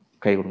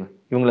கை கொடுங்க,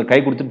 இவங்களை கை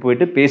கொடுத்துட்டு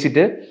போயிட்டு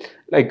பேசிட்டு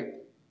like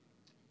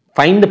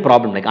find the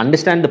problem, like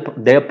understand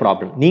there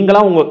problem.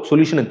 நீங்களாம் உங்கள்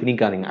சொல்யூஷனை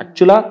திணிக்காதீங்க,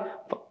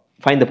 ஆக்சுவலாக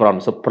find the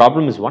problem. So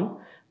problem is one,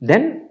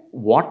 then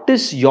what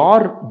is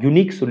your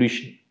unique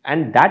solution,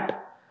 and that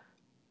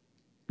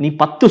நீ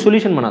 10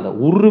 சொல்யூஷன் பண்ணாத,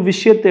 ஒரு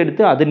விஷயத்தை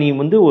எடுத்து அதை நீ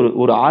வந்து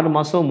ஒரு 6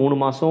 மாதம் 3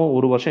 மாதம்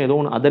 1 வருஷம் ஏதோ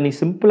ஒன்று, அதை நீ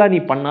சிம்பிளாக நீ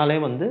பண்ணாலே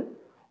வந்து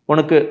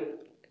உனக்கு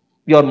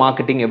your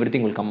marketing every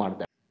thing will come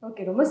out.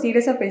 Okay, ரொம்ப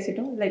சீரியஸாக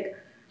பேசிட்டோம். லைக்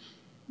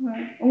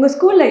உங்கள்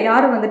ஸ்கூலில்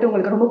யார் வந்துட்டு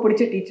உங்களுக்கு ரொம்ப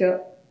பிடிச்ச டீச்சர்,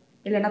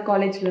 இல்லைன்னா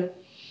காலேஜில்?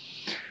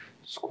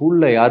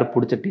 ஸ்கூலில் யார்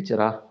பிடிச்ச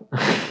டீச்சரா?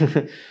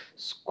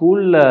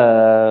 ஸ்கூலில்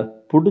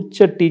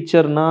பிடிச்ச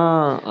டீச்சர்னா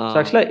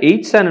ஆக்சுவலாக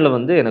 8th ஸ்டாண்டர்டில்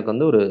வந்து எனக்கு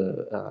வந்து ஒரு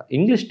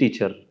இங்கிலீஷ்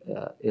டீச்சர்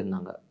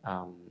இருந்தாங்க,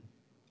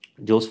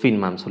 ஜோஸ்ஃபின்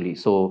மேம் சொல்லி.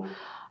 ஸோ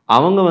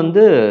அவங்க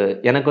வந்து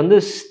எனக்கு வந்து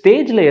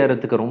ஸ்டேஜில்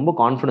ஏறதுக்கு ரொம்ப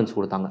கான்ஃபிடன்ஸ்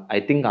கொடுத்தாங்க. ஐ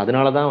திங்க்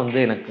அதனால தான் வந்து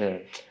எனக்கு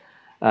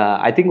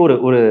ஐ திங்க் ஒரு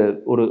ஒரு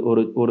ஒரு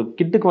ஒரு ஒரு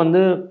கிட்டுக்கு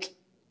வந்து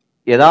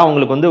ஏதாவது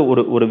அவங்களுக்கு வந்து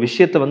ஒரு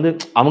விஷயத்தை வந்து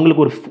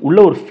அவங்களுக்கு உள்ள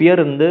ஒரு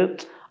ஃபியர் இருந்து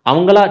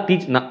அவங்களா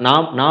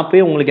நான்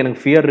போய் உங்களுக்கு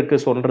எனக்கு ஃபியர்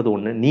இருக்குது சொல்கிறது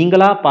ஒன்று,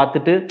 நீங்களாக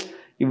பார்த்துட்டு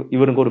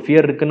இவருக்கு ஒரு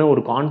ஃபியர் இருக்குன்னு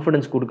ஒரு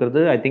கான்ஃபிடன்ஸ்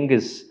கொடுக்குறது I think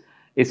is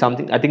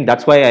something. I think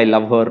that's why I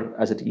love her.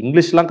 As it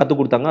இங்கிலீஷ்லாம்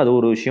கற்றுக் கொடுத்தாங்க, அது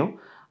ஒரு விஷயம்.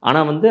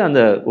 ஆனால் வந்து அந்த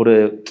ஒரு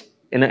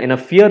என்ன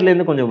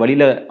ஃபியர்லேருந்து கொஞ்சம்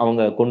வழியில்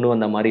அவங்க கொண்டு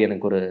வந்த மாதிரி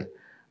எனக்கு ஒரு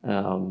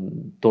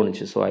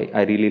தோணுச்சு. So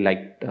I really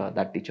like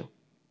that teacher.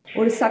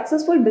 ஒரு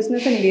சக்ஸஸ்ஃபுல்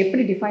பிஸ்னஸை நீங்கள்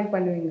எப்படி டிஃபைன்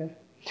பண்ணுவீங்க?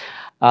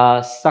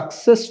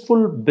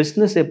 சக்ஸஸ்ஃபுல்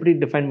பிஸ்னஸ் எப்படி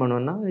டிஃபைன்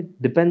பண்ணுவேன்னா, it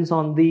depends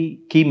on the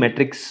key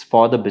metrics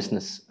for the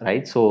business,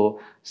 right? So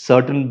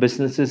certain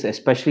businesses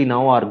especially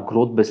now R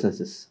growth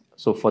businesses.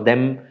 So for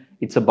them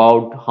it's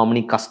about how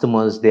many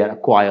customers they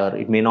acquire.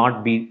 It may not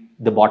be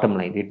the bottom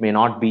line, it may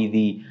not be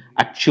the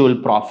actual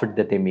profit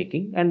that they're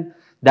making, and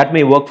that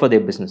may work for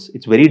their business.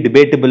 It's very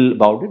debatable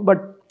about it, but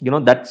you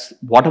know, that's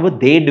whatever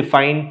they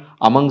define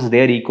amongst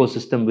their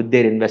ecosystem with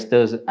their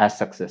investors as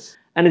success,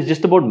 and it's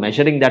just about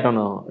measuring that on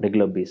a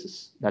regular basis.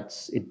 That's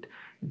it.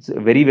 It's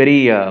a very very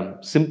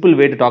simple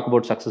way to talk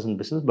about success in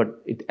business, but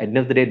at the end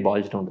of the day it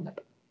boils down to that.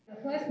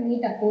 First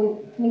meet அப்போ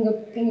நீங்கள்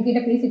எங்ககிட்ட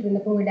பேசிட்டு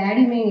இருந்தப்போ உங்கள்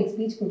டேடியுமே எங்களுக்கு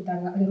speech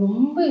கொடுத்தாங்க. அது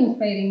ரொம்ப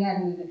இன்ஸ்பைரிங்காக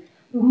இருந்தது,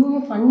 ரொம்ப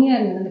ஃபன்னியாக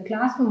இருந்தது. அந்த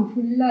கிளாஸ் ரூம்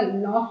ஃபுல்லாக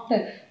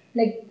லாஃப்டர்,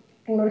 லைக்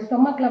எங்களோட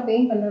ஸ்டொமக்லாம்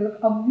பெயின் பண்ணுற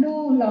அளவுக்கு அவ்வளோ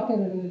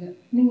லாஃப்டர் இருந்தது.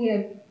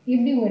 நீங்கள்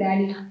எப்படி உங்கள்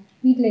டேடி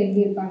வீட்டில்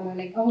எப்படி இருப்பாங்க?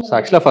 லைக் அவங்க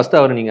ஆக்சுவலாக ஃபஸ்ட்டு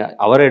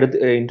அவரை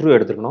இன்டர்வியூ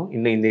எடுத்துருக்கணும்.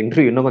 இந்த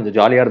இன்டர்வியூ இன்னும் கொஞ்சம்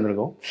ஜாலியாக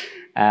இருந்திருக்கும்.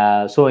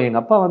 ஸோ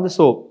எங்கள் அப்பா வந்து,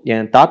 ஸோ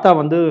என் தாத்தா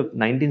வந்து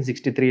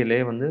 1963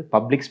 வந்து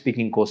பப்ளிக்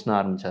ஸ்பீக்கிங் கோர்ஸ்னு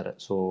ஆரம்பித்தார்.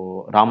 ஸோ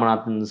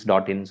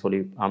ramanathan.in சொல்லி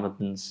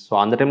ராமநாதன்ஸ். ஸோ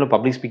அந்த டைமில்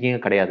பப்ளிக்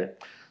ஸ்பீக்கிங்கே கிடையாது.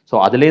 ஸோ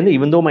அதுலேருந்து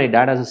இவன் தோ my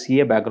dad has a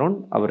CA background,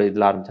 அவர்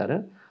இதில் ஆரம்பித்தார்.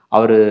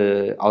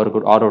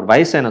 அவரோட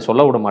வயசை என்னை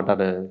சொல்ல விட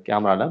மாட்டார்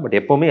கேமராவில், பட்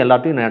எப்போவுமே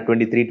எல்லாத்தையும் நான்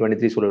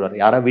 23 சொல்லுவார்.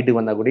 யாராவது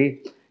வீட்டுக்கு வந்தால் கூட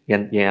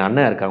என்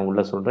அண்ணன் இருக்காங்க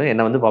உள்ள சொல்கிறேன்,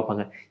 என்னை வந்து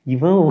பார்ப்பாங்க,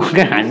 இவன் உங்க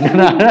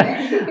அண்ணனா?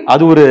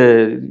 அது ஒரு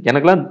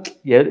எனக்குலாம்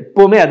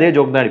எப்போவுமே அதே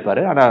ஜோக் தான்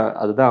அடிப்பார். ஆனால்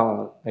அதுதான்,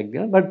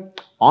 பட்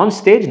ஆன்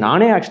ஸ்டேஜ்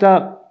நானே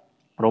ஆக்சுவலாக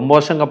ரொம்ப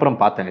வருஷங்க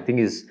அப்புறம் பார்த்தேன். I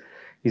think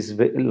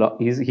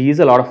he is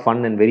a lot of fun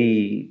and very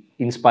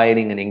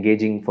inspiring and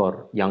engaging for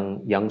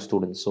young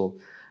students. So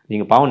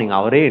நீங்கள் பாவம், நீங்கள்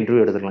அவரே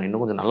இன்டர்வியூ எடுத்துக்கலாம்,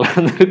 இன்னும் கொஞ்சம் நல்லா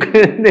இருந்திருக்கு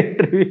இந்த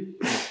இன்டர்வியூ.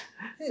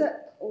 சார்,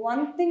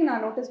 ஒன் திங்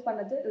நான் நோட்டீஸ்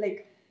பண்ணது, லைக்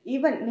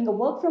ஈவன் நீங்கள்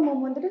ஒர்க் ஃப்ரம்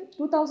ஹோம் வந்துட்டு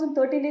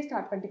 2013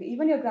 ஸ்டார்ட் பண்ணிட்டீங்க.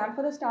 Even your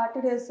grandfather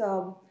started is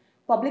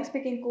public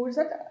speaking course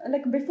at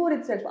like before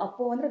it self.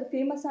 அப்போ வந்து அது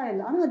ஃபேமஸாக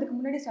இல்லை, ஆனால் அதுக்கு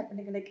முன்னாடி ஸ்டார்ட்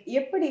பண்ணிங்க. லைக்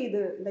எப்படி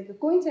இது லைக்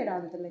கோயின்சைட்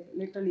ஆகுது? லைக்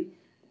லிட்டரலி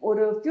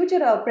ஒரு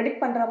ஃபியூச்சரை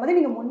ப்ரெடிக்ட் பண்ணுற மாதிரி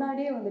நீங்கள்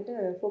முன்னாடியே வந்துட்டு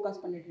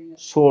ஃபோக்கஸ் பண்ணிடுறீங்க.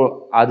 ஸோ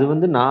அது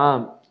வந்து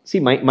நான்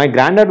my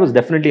granddad was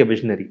definitely a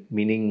visionary,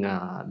 meaning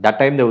that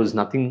time there was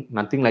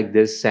nothing like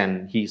this, and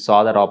he saw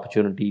that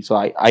opportunity. So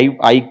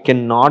I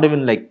cannot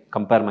even like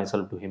compare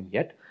myself to him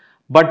yet,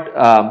 but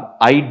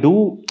I do,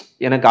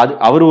 எனக்கு அது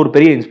அவர் ஒரு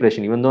பெரிய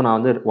inspiration. Even though நான்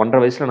வந்து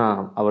 1.5 வயசுல நான்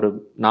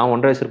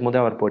 1.5 வயசு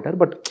இருக்கும்போதே அவர் போயிட்டார்.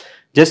 But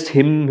just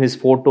him, his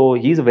photo,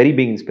 he's a very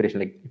big inspiration.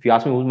 Like if you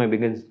ask me who's my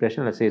biggest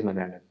inspiration, let's say is my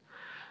granddad.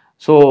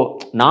 So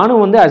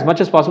நானும் வந்து as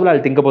much as possible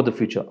I'll think about the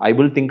future. I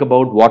will think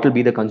about what will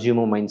be the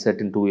consumer mindset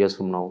in 2 years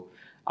from now.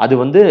 அது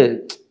வந்து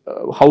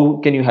how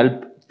can you help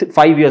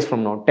 5 years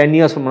from now, 10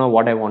 years from now,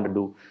 what I want to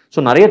do. So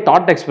நிறைய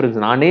thought experience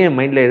நானே என்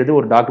மைண்டில் எழுதி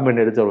ஒரு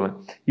document எடுத்து வருவேன்.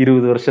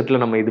 20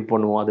 வருஷத்தில் நம்ம இது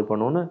பண்ணுவோம் அது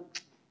பண்ணுவோம்னு.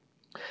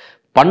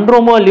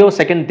 பண்ணுறோமோ இல்லையோ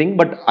second thing,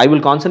 but I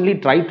will constantly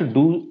try to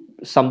do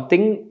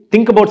something,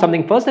 think about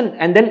something first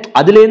and then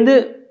அதுலேருந்து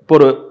இப்போ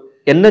ஒரு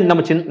என்ன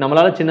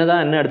நம்மளால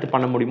சின்னதாக என்ன எடுத்து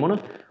பண்ண முடியுமோன்னு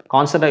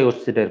கான்ஸ்டன்டாக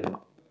யோசிச்சுட்டே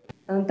இருக்கலாம்.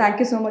 Thank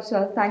you so much,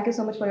 sir. Thank you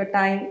so much for your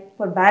time,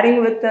 for bearing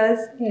with us.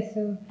 Yes,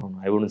 sir.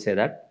 I wouldn't say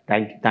that.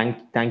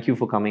 Thank you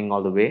for coming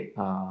all the way.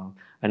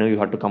 I know you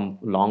had to come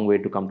a long way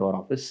to come to our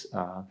office.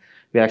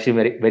 We're actually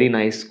very, very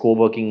nice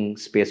co-working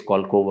space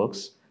called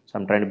CoWorks. So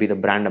I'm trying to be the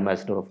brand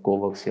ambassador of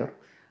CoWorks here.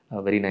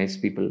 Very nice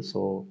people. So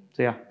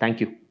yeah, thank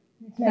you.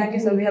 Thank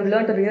you, sir. We have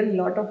learned a real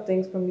lot of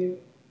things from you.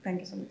 Thank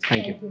you so much.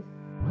 Thank you.